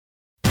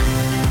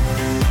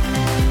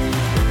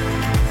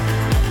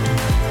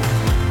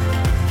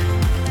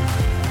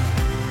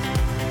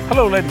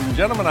Hello, ladies and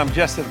gentlemen. I'm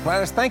Jesse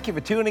Duplantis. Thank you for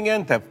tuning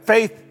in to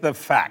Faith the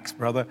Facts,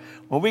 brother.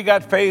 When we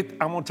got faith,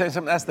 I'm going to tell you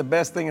something. That's the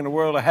best thing in the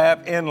world to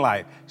have in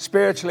life,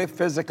 spiritually,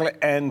 physically,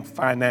 and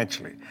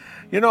financially.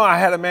 You know, I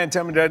had a man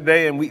tell me the other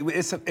day, and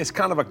it's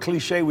kind of a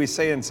cliche we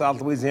say in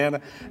South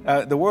Louisiana,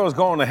 the world's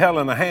going to hell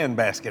in a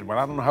handbasket. Well,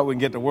 I don't know how we can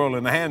get the world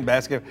in a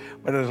handbasket,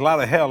 but there's a lot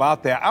of hell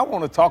out there. I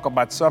want to talk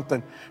about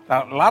something.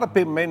 A lot of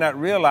people may not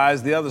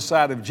realize the other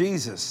side of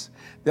Jesus.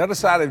 The other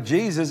side of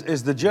Jesus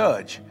is the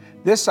judge.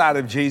 This side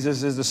of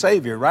Jesus is the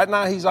Savior. Right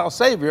now, he's our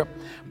Savior,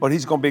 but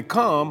he's going to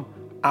become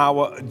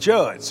our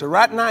judge. So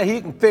right now, he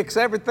can fix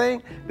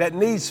everything that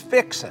needs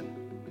fixing,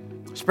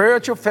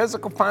 spiritual,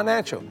 physical,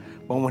 financial.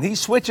 But when he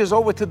switches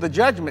over to the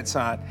judgment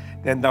side,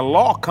 then the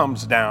law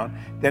comes down.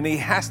 Then he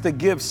has to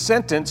give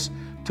sentence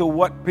to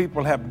what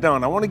people have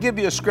done. I want to give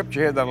you a scripture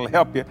here that'll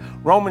help you.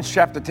 Romans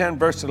chapter 10,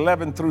 verse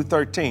 11 through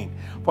 13.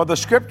 For the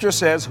scripture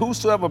says,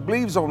 whosoever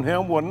believes on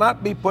him will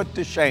not be put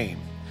to shame.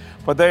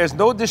 For there is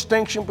no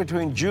distinction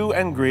between Jew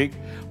and Greek,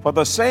 for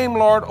the same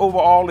Lord over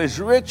all is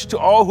rich to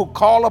all who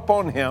call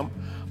upon him.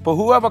 For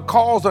whoever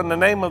calls on the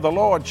name of the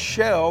Lord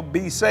shall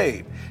be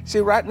saved. See,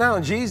 right now,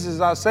 Jesus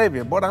is our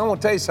Savior. But I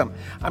want to tell you something.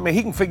 I mean,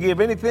 he can forgive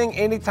anything,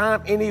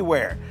 anytime,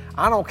 anywhere.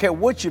 I don't care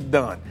what you've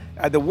done.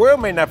 The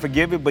world may not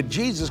forgive you, but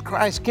Jesus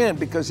Christ can,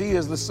 because he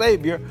is the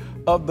Savior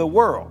of the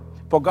world.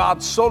 For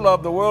God so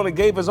loved the world, he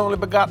gave his only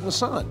begotten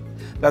Son,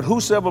 that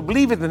whosoever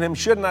believeth in him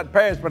should not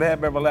perish but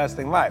have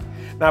everlasting life.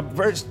 Now,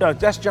 that's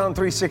John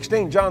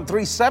 3:16. John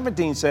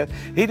 3:17 said,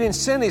 he didn't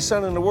send his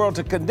Son in the world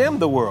to condemn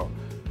the world,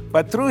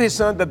 but through his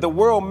Son that the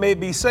world may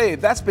be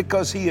saved. That's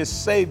because he is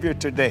Savior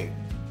today.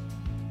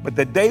 But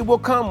the day will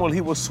come when he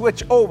will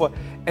switch over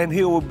and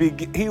he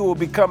will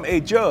become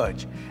a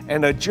judge.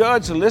 And a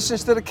judge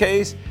listens to the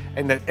case,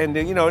 and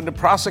the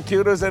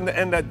prosecutors and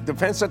the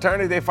defense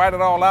attorney, they fight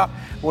it all out.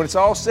 When it's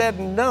all said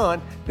and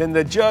done, then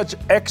the judge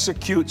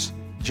executes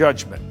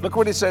judgment. Look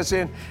what it says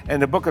in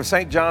the book of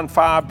St. John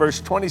 5,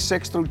 verse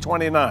 26 through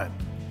 29.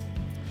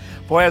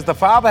 For as the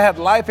Father hath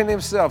life in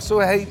himself, so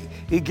hath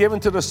he given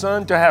to the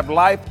Son to have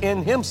life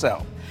in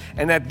himself,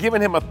 and hath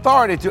given him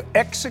authority to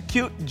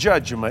execute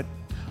judgment,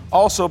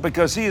 also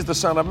because he is the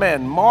Son of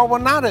Man. Marvel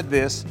not at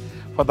this,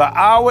 for the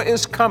hour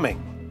is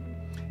coming,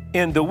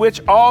 in the which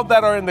all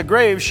that are in the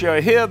grave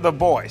shall hear the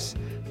voice.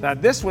 Now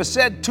this was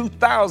said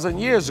 2,000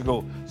 years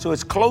ago, so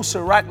it's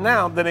closer right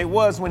now than it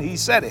was when he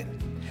said it.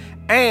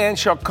 And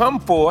shall come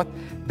forth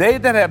they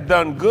that have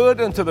done good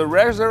unto the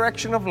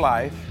resurrection of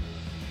life,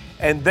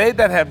 and they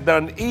that have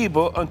done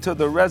evil unto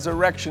the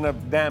resurrection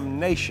of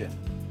damnation.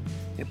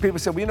 And people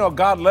say, well,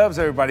 God loves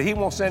everybody. He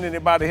won't send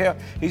anybody to hell.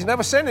 He's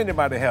never sent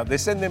anybody to hell. They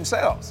send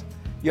themselves.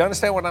 You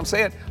understand what I'm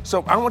saying?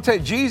 So I want to tell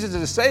you, Jesus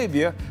is a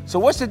Savior. So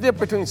what's the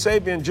difference between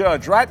Savior and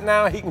judge? Right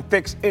now, he can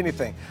fix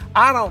anything.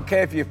 I don't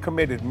care if you've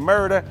committed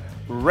murder,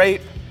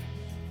 rape.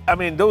 I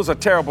mean, those are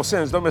terrible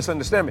sins. Don't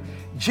misunderstand me.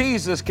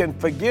 Jesus can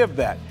forgive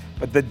that.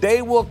 But the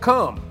day will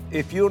come,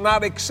 if you'll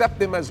not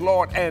accept him as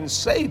Lord and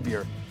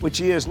Savior, which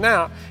he is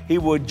now, he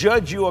will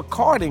judge you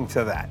according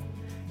to that.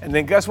 And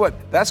then guess what?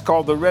 That's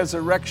called the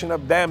resurrection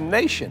of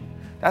damnation.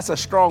 That's a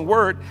strong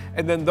word.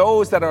 And then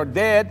those that are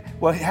dead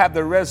will have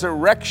the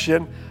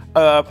resurrection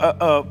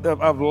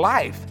of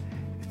life.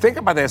 Think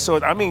about that.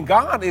 So, I mean,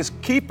 God is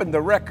keeping the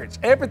records.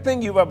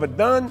 Everything you've ever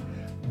done,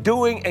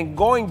 doing, and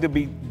going to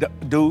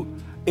do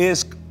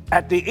is,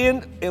 at the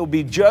end, it will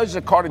be judged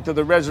according to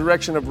the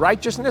resurrection of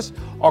righteousness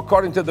or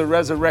according to the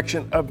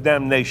resurrection of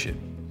damnation.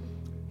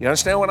 You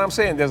understand what I'm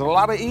saying? There's a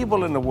lot of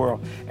evil in the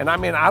world. And I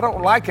mean, I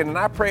don't like it. And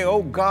I pray,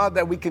 oh God,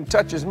 that we can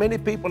touch as many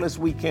people as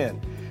we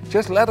can.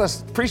 Just let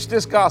us preach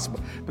this gospel,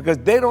 because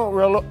they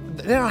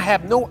don't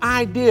have no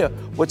idea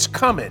what's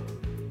coming.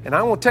 And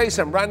I want to tell you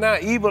something. Right now,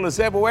 evil is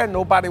everywhere.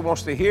 Nobody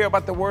wants to hear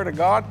about the Word of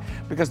God,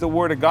 because the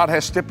Word of God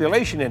has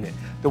stipulation in it.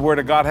 The Word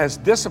of God has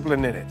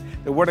discipline in it.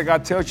 The Word of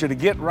God tells you to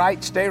get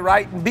right, stay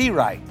right, and be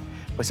right.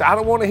 But see, I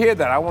don't want to hear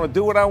that. I want to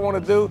do what I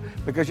want to do,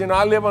 because,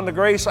 I live under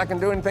grace. I can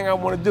do anything I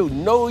want to do.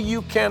 No,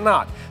 you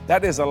cannot.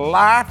 That is a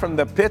lie from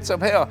the pits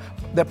of hell.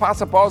 The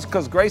Apostle Paul says,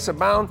 because grace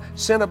abound,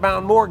 sin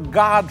abound more,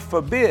 God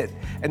forbid.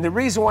 And the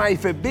reason why he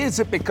forbids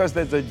it, because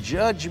there's a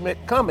judgment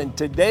coming.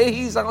 Today,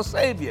 he's our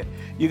Savior.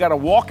 You got to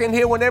walk in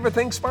here when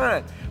everything's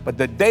fine. But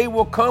the day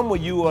will come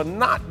when you will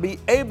not be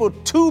able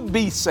to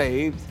be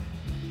saved.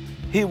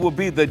 He will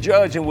be the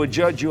judge and will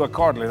judge you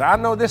accordingly. I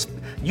know this,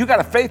 you got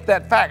to face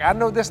that fact. I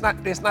know it's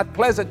not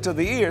pleasant to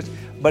the ears,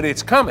 but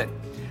it's coming.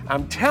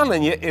 I'm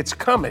telling you, it's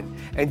coming.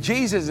 And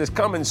Jesus is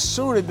coming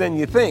sooner than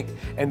you think.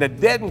 And the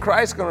dead in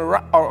Christ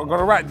are going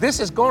to rise. This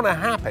is going to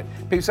happen.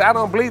 People say, I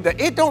don't believe that.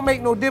 It don't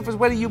make no difference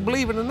whether you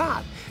believe it or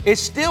not.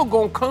 It's still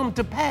going to come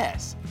to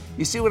pass.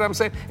 You see what I'm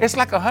saying? It's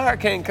like a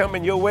hurricane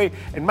coming your way,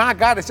 and my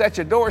God, it's at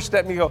your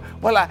doorstep, and you go,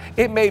 well,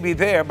 it may be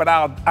there, but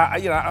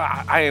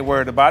I ain't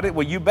worried about it.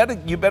 Well, you better,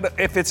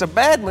 if it's a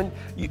bad one,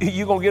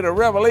 you're going to get a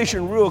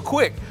revelation real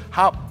quick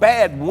how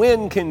bad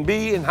wind can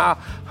be and how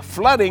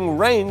flooding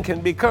rain can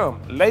become.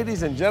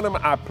 Ladies and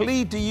gentlemen, I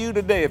plead to you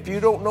today, if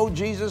you don't know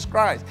Jesus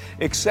Christ,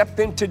 accept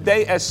him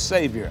today as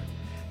Savior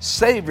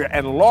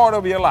and Lord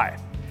of your life.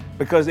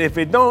 Because if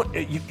it don't,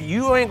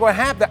 you ain't going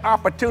to have the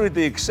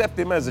opportunity to accept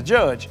him as a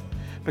judge,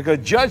 because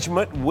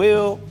judgment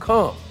will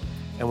come.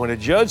 And when a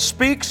judge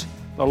speaks,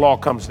 the law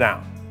comes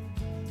down.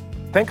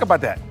 Think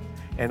about that.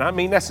 And I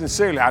mean that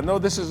sincerely. I know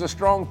this is a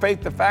strong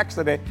faith to facts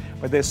today,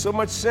 but there's so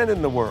much sin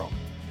in the world.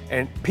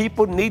 And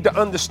people need to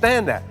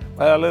understand that.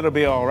 Well, it'll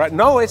be all right.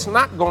 No, it's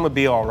not going to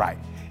be all right.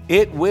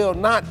 It will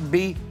not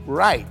be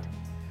right.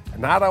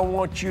 And I don't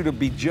want you to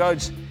be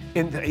judged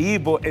into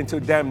evil,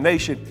 into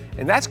damnation.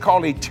 And that's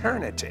called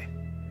eternity.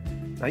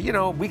 Now, you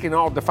know, we can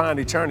all define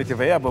eternity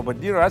forever,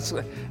 but, you know,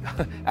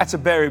 that's a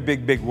very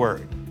big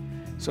word.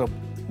 So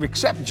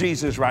accept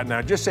Jesus right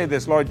now. Just say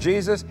this: Lord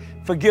Jesus,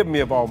 forgive me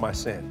of all my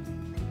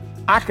sin.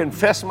 I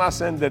confess my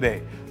sin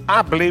today.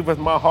 I believe with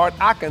my heart.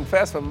 I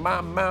confess with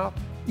my mouth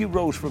you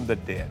rose from the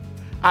dead.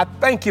 I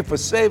thank you for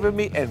saving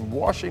me and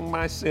washing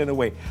my sin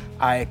away.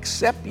 I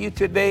accept you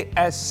today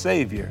as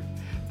Savior.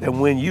 Then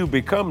when you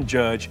become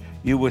judge,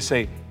 you will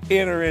say,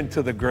 enter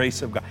into the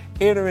grace of God.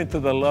 Enter into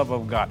the love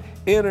of God.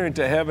 Enter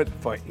into heaven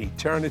for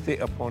eternity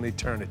upon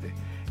eternity.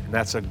 And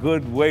that's a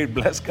good way,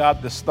 bless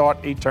God, to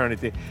start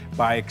eternity,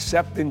 by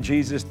accepting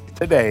Jesus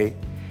today.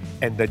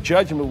 And the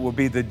judgment will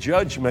be the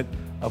judgment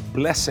of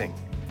blessing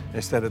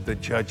instead of the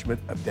judgment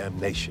of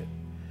damnation.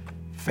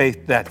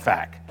 Faith that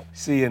fact.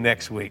 See you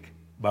next week.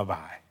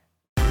 Bye-bye.